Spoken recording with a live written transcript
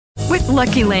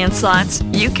Lucky Land Slots,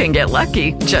 you can get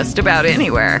lucky just about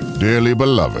anywhere. Dearly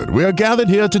beloved, we are gathered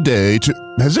here today to...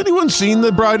 Has anyone seen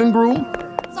the bride and groom?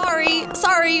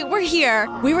 Sorry, we're here.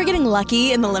 We were getting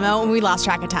lucky in the limo and we lost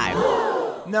track of time.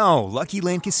 No, Lucky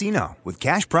Land Casino, with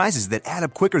cash prizes that add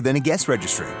up quicker than a guest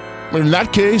registry. In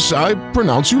that case, I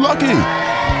pronounce you lucky.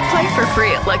 Play for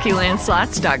free at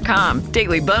LuckyLandSlots.com.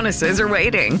 Daily bonuses are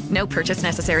waiting. No purchase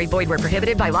necessary. Void where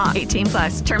prohibited by law.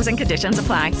 18+. Terms and conditions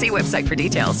apply. See website for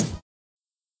details.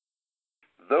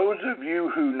 Those of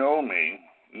you who know me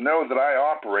know that I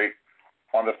operate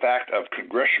on the fact of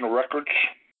congressional records,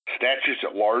 statutes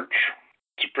at large,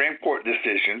 Supreme Court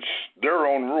decisions, their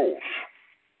own rules.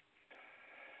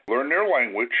 Learn their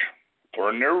language,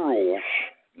 learn their rules,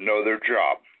 know their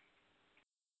job.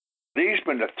 These have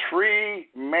been the three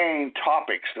main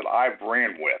topics that I've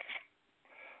ran with.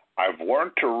 I've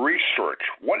learned to research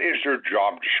what is their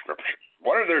job description,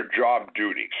 what are their job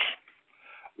duties,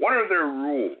 what are their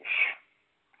rules.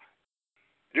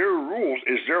 Their rules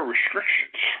is their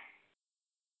restrictions.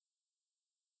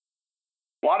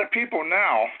 A lot of people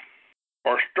now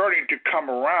are starting to come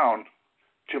around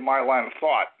to my line of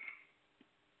thought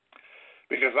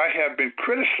because I have been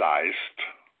criticized.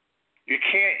 You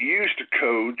can't use the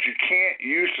codes, you can't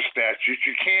use the statutes,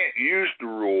 you can't use the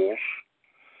rules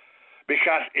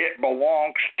because it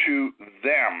belongs to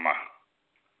them.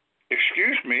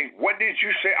 Excuse me, what did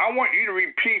you say? I want you to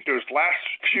repeat those last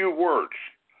few words.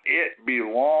 It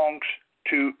belongs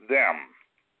to them.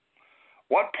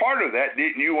 What part of that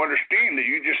didn't you understand that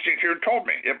you just sit here and told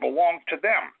me? It belonged to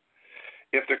them.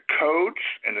 If the codes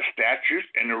and the statutes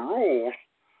and the rules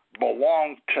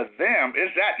belong to them, is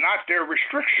that not their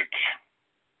restrictions?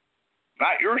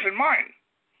 Not yours and mine.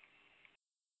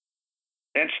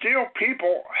 And still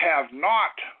people have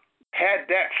not had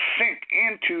that sink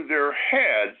into their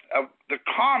heads of the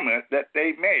comment that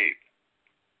they made.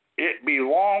 It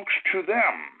belongs to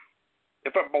them.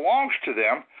 If it belongs to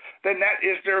them, then that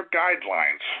is their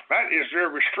guidelines. That is their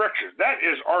restrictions. That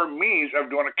is our means of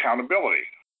doing accountability.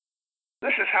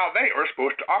 This is how they are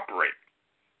supposed to operate.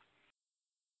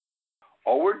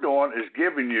 All we're doing is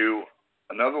giving you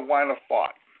another line of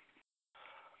thought.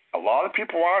 A lot of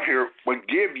people out here would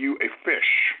give you a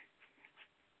fish.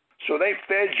 So they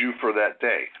fed you for that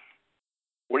day.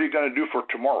 What are you going to do for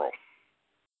tomorrow?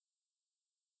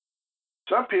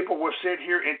 Some people will sit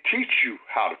here and teach you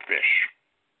how to fish.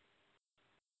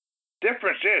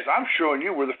 Difference is, I'm showing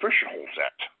you where the fishing hole's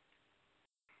at.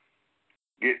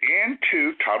 Get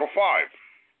into Title V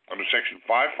under Section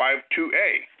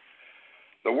 552A.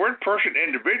 The word person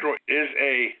individual is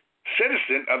a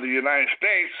citizen of the United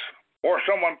States or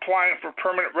someone applying for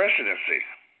permanent residency.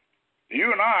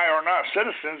 You and I are not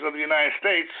citizens of the United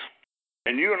States,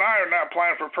 and you and I are not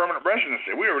applying for permanent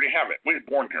residency. We already have it. We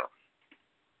were born here.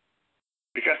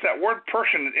 Because that word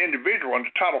person and individual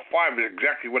under Title V is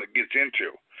exactly what it gets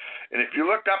into. And if you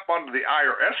look up under the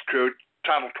IRS code,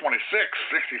 Title 26,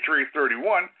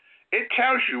 6331, it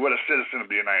tells you what a citizen of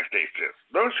the United States is.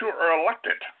 Those who are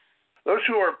elected. Those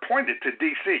who are appointed to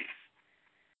D.C.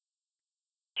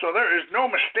 So there is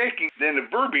no mistaking in the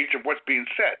verbiage of what's being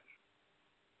said.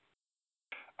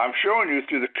 I'm showing you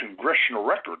through the congressional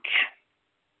records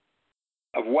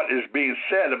of what is being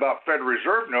said about Federal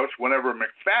Reserve notes whenever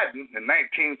McFadden in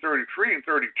 1933 and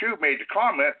 32 made the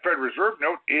comment, Federal Reserve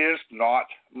note is not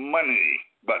money,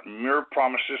 but mere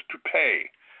promises to pay,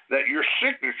 that your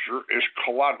signature is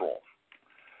collateral.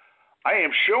 I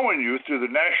am showing you through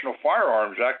the National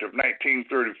Firearms Act of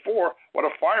 1934 what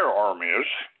a firearm is,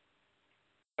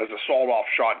 as a sawed-off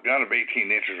shotgun of 18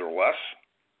 inches or less,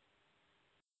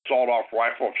 sawed-off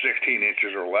rifle of 16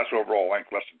 inches or less, overall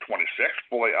length less than 26,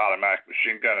 fully automatic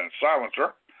machine gun and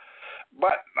silencer.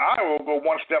 But I will go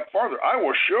one step farther. I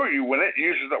will show you when it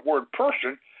uses that word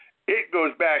person, it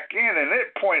goes back in and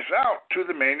it points out to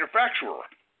the manufacturer.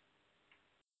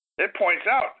 It points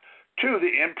out to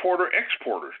the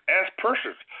importer-exporters as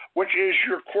persons, which is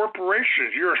your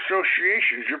corporations, your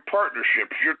associations, your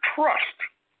partnerships, your trust.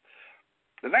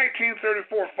 The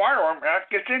 1934 Firearm Act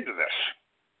gets into this.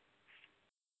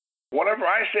 Whenever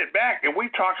I sit back and we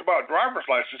talk about driver's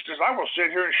licenses, I will sit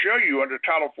here and show you under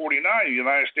Title 49 of the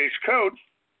United States Code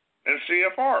and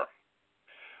CFR.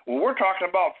 When we're talking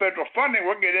about federal funding,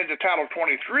 we'll get into Title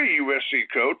 23 USC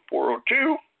Code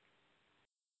 402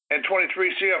 and 23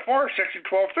 CFR Section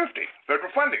 1250,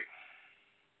 federal funding.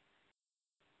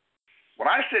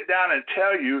 When I sit down and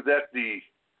tell you that the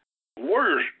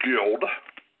Warriors Guild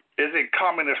is a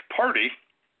communist party,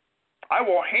 I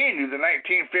will hand you the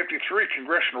 1953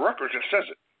 congressional records that says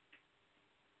it.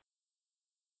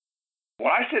 When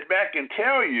I sit back and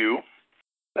tell you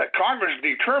that Congress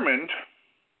determined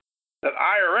that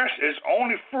IRS is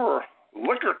only for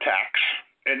liquor tax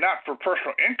and not for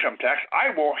personal income tax,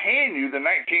 I will hand you the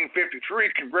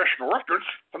 1953 congressional records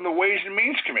from the Ways and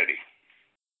Means Committee.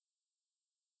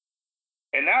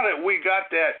 And now that we got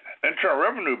that Internal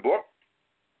Revenue book,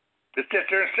 it sits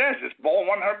there and says it's 100%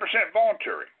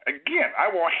 voluntary. Again, I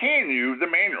will hand you the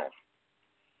manual.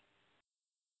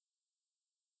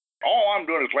 All I'm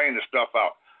doing is laying this stuff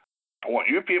out. I want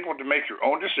you people to make your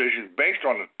own decisions based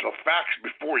on the facts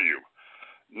before you,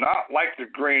 not like the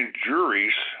grand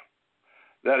juries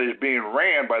that is being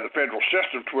ran by the federal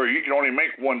system to where you can only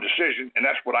make one decision, and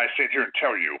that's what I sit here and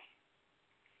tell you.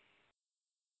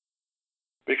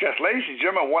 Because, ladies and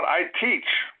gentlemen, what I teach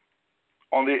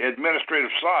on the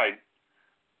administrative side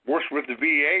works with the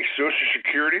VA, Social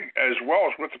Security, as well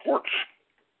as with the courts.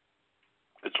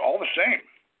 It's all the same.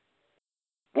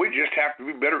 We just have to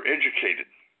be better educated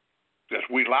because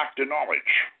we lack the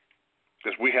knowledge,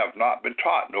 because we have not been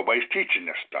taught. Nobody's teaching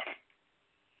this stuff.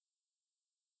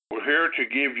 We're here to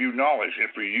give you knowledge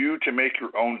and for you to make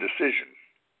your own decision.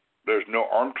 There's no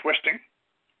arm twisting.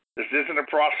 This isn't a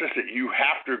process that you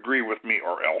have to agree with me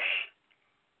or else.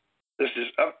 This is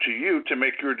up to you to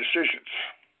make your decisions.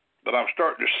 But I'm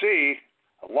starting to see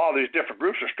a lot of these different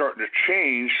groups are starting to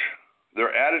change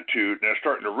their attitude and are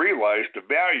starting to realize the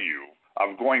value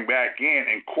of going back in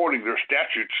and quoting their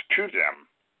statutes to them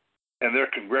and their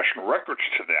congressional records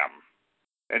to them,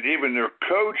 and even their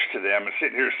codes to them, and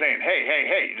sitting here saying,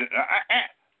 hey,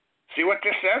 see what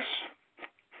this says?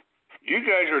 You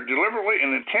guys are deliberately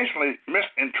and intentionally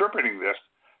misinterpreting this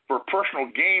for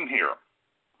personal gain here.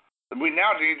 And we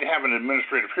now need to have an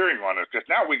administrative hearing on this because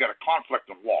now we got a conflict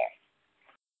of law.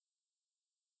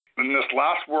 In this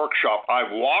last workshop,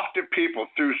 I've walked the people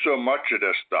through so much of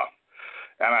this stuff,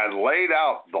 and I laid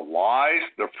out the lies,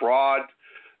 the fraud,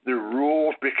 the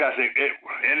rules, because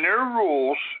in their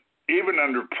rules, even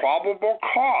under probable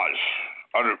cause,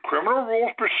 under Criminal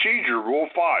Rules Procedure, Rule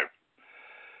 5,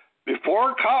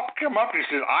 before a cop come up and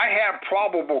says, I have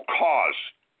probable cause,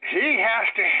 he has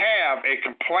to have a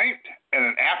complaint and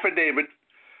an affidavit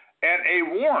and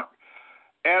a warrant.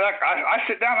 And I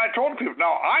sit down and I told people,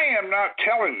 now, I am not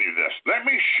telling you this. Let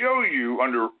me show you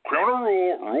under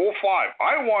Criminal Rule 5.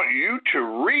 I want you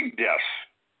to read this,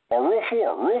 or Rule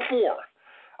 4.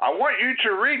 I want you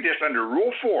to read this under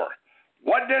Rule 4.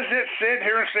 What does it sit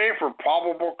here and say for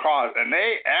probable cause? And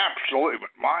they absolutely,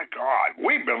 my God,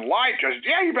 we've been lied to.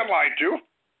 Yeah, you've been lied to.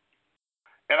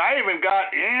 And I even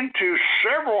got into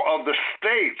several of the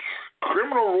states'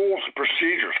 criminal rules and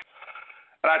procedures.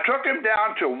 And I took them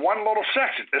down to one little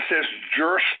section. It says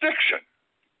jurisdiction.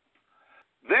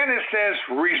 Then it says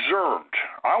reserved.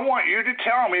 I want you to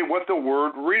tell me what the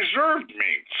word reserved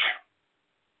means.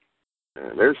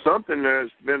 There's something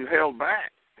that's been held back.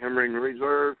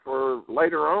 Reserved for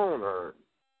later on, or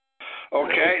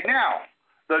okay. Now,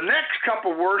 the next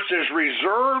couple words is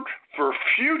reserved for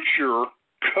future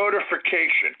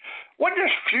codification. What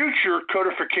does future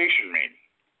codification mean?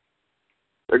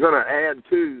 They're going to add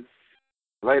to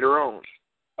later on.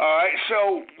 All right.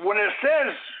 So when it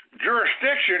says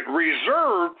jurisdiction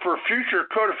reserved for future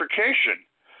codification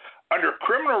under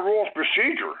Criminal Rules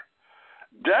Procedure,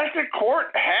 does the court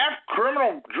have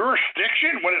criminal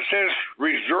jurisdiction when it says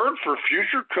reserved for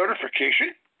future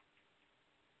codification?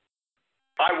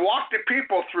 I walked the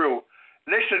people through.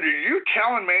 They said, are you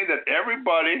telling me that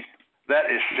everybody that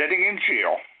is sitting in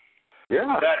jail,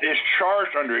 that is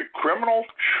charged under a criminal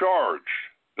charge,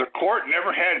 the court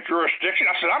never had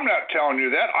jurisdiction? I said, I'm not telling you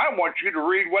that. I want you to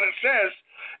read what it says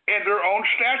in their own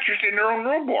statutes, in their own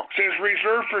rule book. It says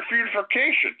reserved for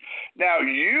purification. Now,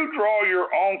 you draw your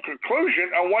own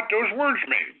conclusion on what those words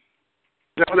mean.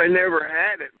 No, they never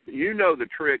had it. You know the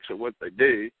tricks of what they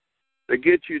do. They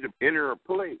get you to enter a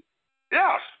plea.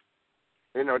 Yes.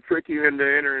 Trick you into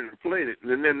entering a plea.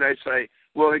 And then they say,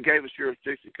 well, he gave us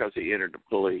jurisdiction because he entered the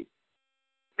plea.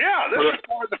 Yeah, this is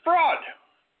part of the fraud.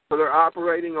 So they're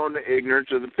operating on the ignorance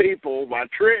of the people by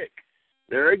trick.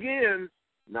 There again,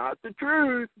 not the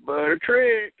truth, but a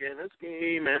trick and a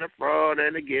scheme and a fraud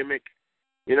and a gimmick.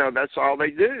 That's all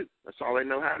they do. That's all they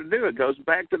know how to do. It goes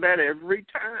back to that every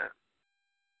time.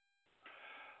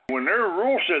 When their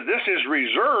rule says this is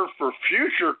reserved for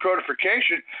future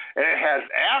codification, and it has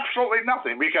absolutely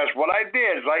nothing, because what I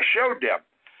did is I showed them.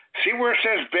 See where it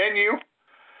says venue?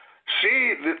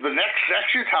 See the next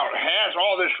section, how it has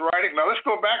all this writing? Now let's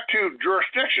go back to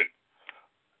jurisdiction.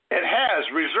 It has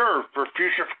reserved for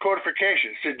future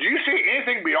codification. So do you see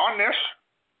anything beyond this?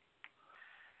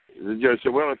 The judge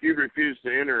said, well, if you refuse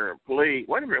to enter a plea,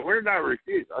 wait a minute, where did I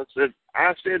refuse? I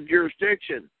said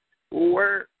jurisdiction. Well,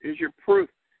 where is your proof?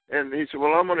 And he said,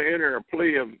 well, I'm going to enter a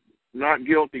plea of not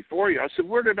guilty for you. I said,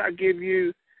 where did I give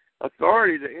you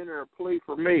authority to enter a plea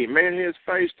for me? Man, his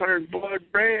face turned blood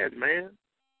red, man.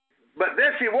 But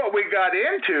then, see, what we got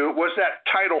into was that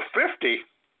Title 50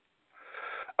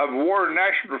 of War and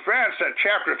National Defense, that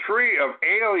Chapter 3 of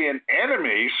Alien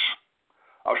Enemies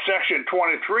of Section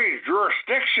 23,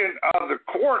 jurisdiction of the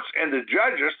courts and the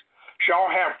judges shall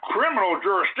have criminal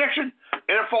jurisdiction,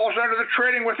 and it falls under the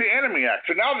Trading with the Enemy Act.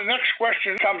 So now the next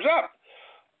question comes up.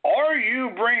 Are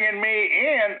you bringing me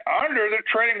in under the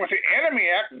Trading with the Enemy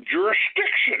Act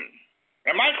jurisdiction?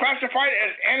 Am I classified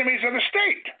as enemies of the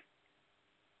state?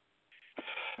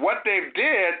 What they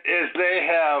did is they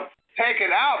have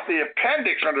taken out the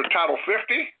appendix under Title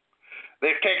 50.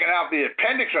 They've taken out the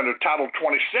appendix under Title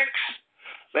 26.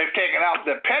 They've taken out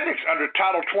the appendix under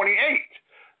Title 28.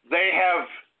 They have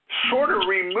sort of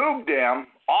removed them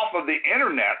off of the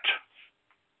internet,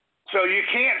 so you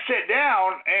can't sit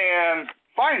down and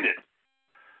find it.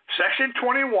 Section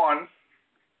 21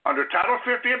 under Title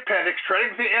 50 appendix,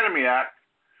 Trading with the Enemy Act,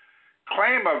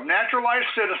 claim of naturalized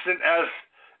citizen as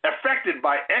affected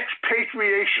by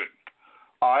expatriation.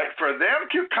 All right, for them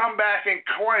to come back and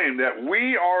claim that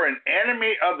we are an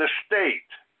enemy of the state,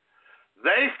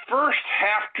 they first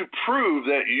have to prove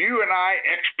that you and I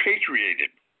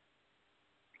expatriated.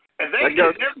 And they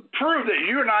can never prove that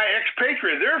you and I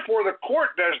expatriated. Therefore, the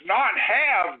court does not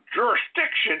have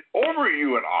jurisdiction over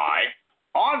you and I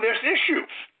on this issue.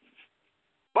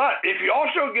 But if you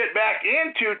also get back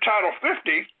into Title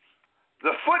 50,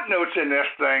 the footnotes in this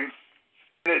thing,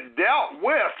 it dealt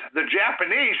with the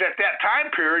Japanese at that time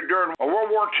period during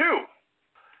World War II.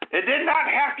 It did not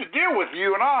have to deal with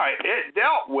you and I. It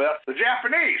dealt with the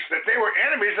Japanese, that they were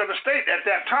enemies of the state at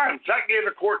that time. That gave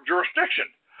the court jurisdiction.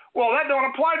 Well, that don't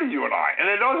apply to you and I,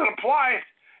 and it doesn't apply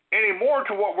anymore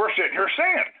to what we're sitting here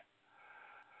saying.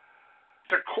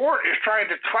 The court is trying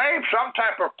to claim some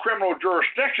type of criminal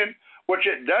jurisdiction, which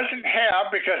it doesn't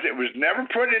have because it was never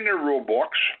put in their rule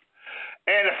books.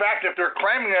 And in fact, if they're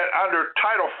claiming it under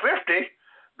Title 50,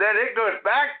 then it goes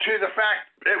back to the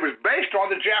fact it was based on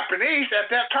the Japanese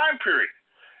at that time period,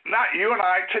 not you and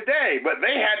I today. But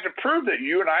they had to prove that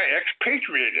you and I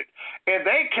expatriated. And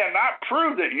they cannot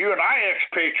prove that you and I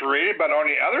expatriated, but on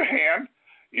the other hand,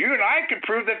 you and I can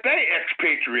prove that they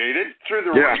expatriated through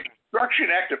the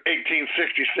Reconstruction Act of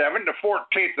 1867, the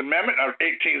 14th Amendment of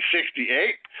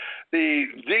 1868, the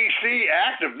D.C.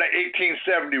 Act of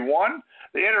 1871,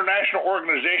 the International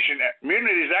Organization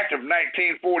Immunities Act of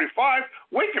 1945,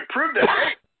 we can prove that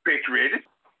they expatriated.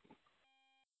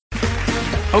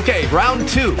 Okay, round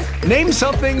two. Name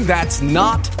something that's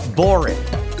not boring.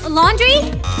 A laundry?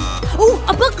 Ooh,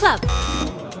 a book club.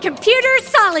 Computer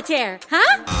solitaire,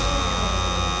 huh?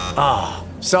 Ah,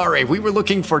 sorry, we were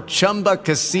looking for Chumba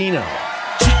Casino.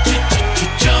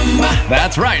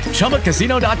 That's right,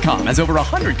 ChumbaCasino.com has over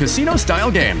 100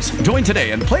 casino-style games. Join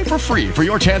today and play for free for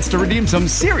your chance to redeem some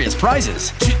serious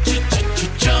prizes.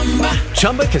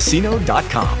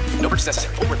 ChumbaCasino.com. No purchase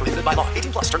necessary. Void where prohibited by law.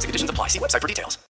 18+. Terms and conditions apply. See website for details.